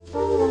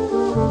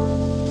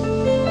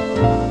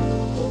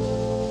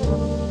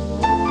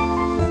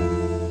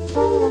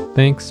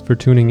Thanks for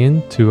tuning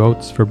in to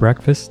Oats for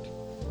Breakfast,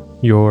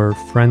 your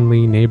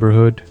friendly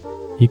neighborhood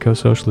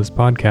eco-socialist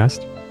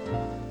podcast.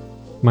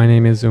 My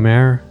name is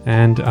Umair,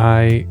 and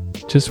I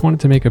just wanted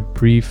to make a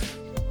brief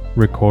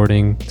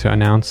recording to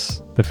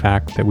announce the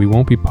fact that we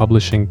won't be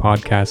publishing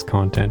podcast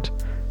content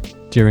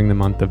during the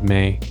month of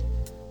May.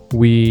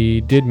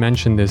 We did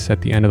mention this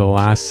at the end of the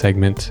last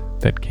segment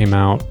that came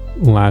out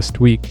last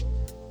week,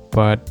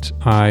 but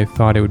I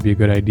thought it would be a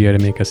good idea to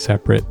make a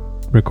separate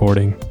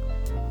recording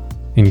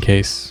in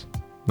case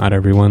not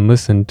everyone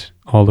listened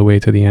all the way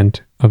to the end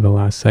of the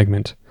last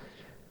segment.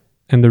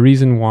 And the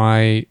reason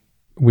why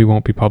we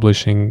won't be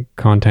publishing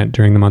content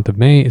during the month of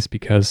May is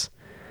because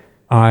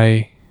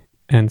I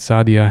and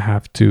Sadia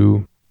have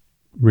to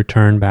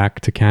return back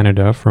to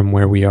Canada from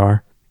where we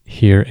are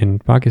here in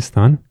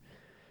Pakistan.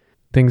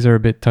 Things are a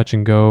bit touch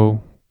and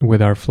go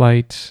with our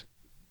flight.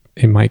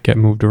 It might get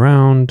moved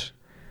around.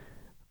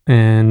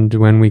 And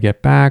when we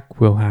get back,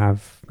 we'll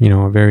have,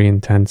 a very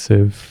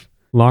intensive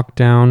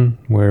lockdown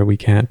where we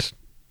can't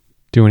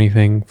do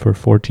anything for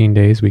 14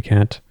 days. We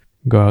can't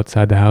go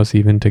outside the house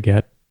even to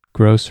get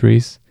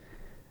groceries.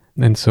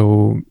 And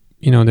so,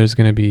 there's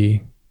going to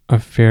be a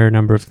fair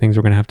number of things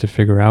we're going to have to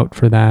figure out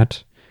for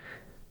that.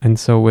 And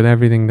so with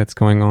everything that's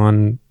going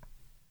on,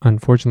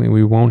 unfortunately,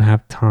 we won't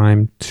have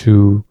time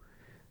to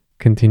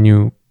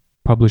continue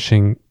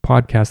publishing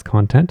podcast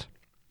content.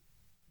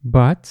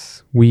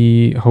 But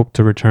we hope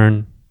to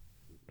return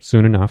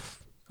soon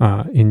enough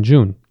in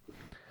June.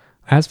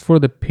 As for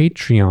the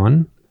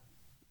Patreon,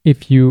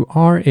 if you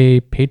are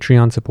a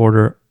Patreon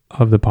supporter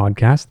of the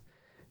podcast,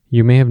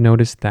 you may have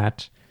noticed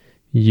that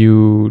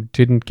you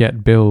didn't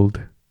get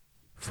billed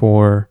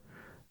for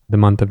the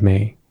month of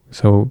May.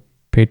 So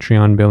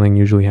Patreon billing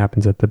usually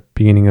happens at the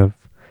beginning of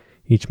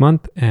each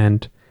month.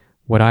 And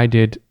what I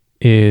did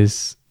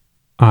is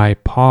I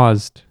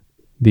paused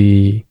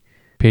the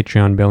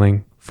Patreon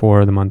billing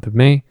for the month of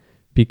May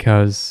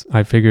because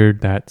I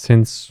figured that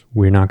since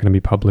we're not going to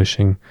be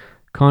publishing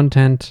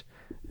content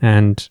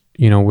and,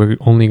 we're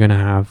only going to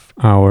have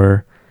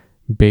our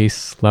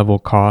base level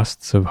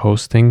costs of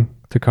hosting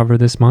to cover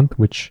this month,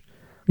 which,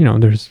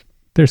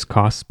 there's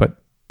costs,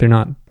 but they're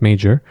not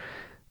major.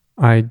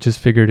 I just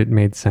figured it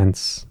made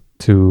sense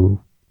to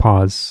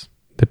pause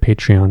the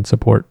Patreon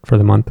support for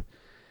the month.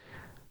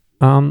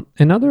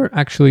 Another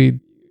actually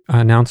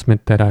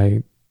announcement that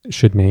I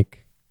should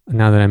make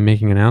now that I'm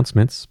making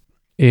announcements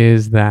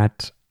is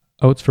that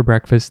Oats for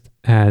Breakfast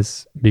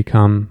has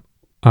become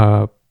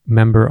a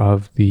member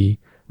of the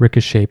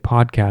Ricochet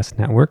Podcast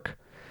Network,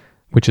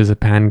 which is a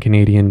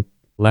pan-Canadian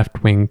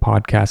left-wing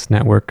podcast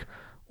network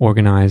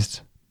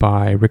organized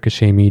by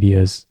Ricochet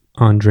Media's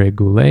Andre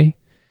Goulet.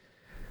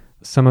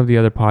 Some of the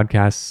other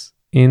podcasts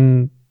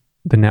in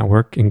the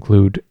network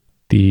include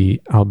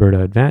the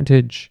Alberta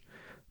Advantage,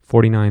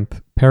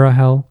 49th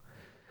Parahell,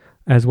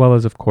 as well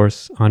as, of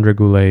course, Andre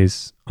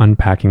Goulet's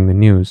Unpacking the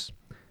News.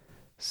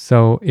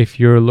 So if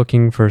you're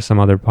looking for some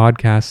other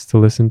podcasts to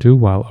listen to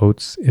while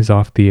Oats is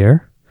off the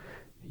air,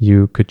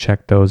 you could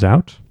check those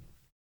out.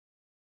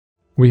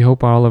 We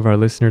hope all of our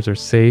listeners are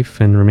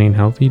safe and remain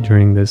healthy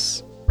during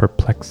this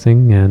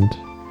perplexing and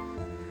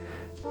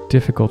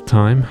difficult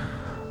time.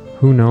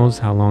 Who knows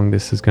how long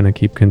this is going to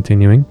keep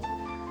continuing?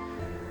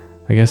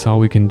 I guess all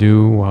we can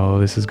do while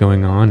this is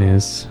going on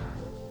is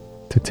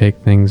to take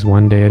things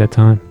one day at a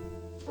time.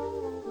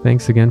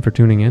 Thanks again for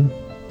tuning in.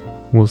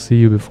 We'll see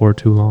you before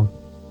too long.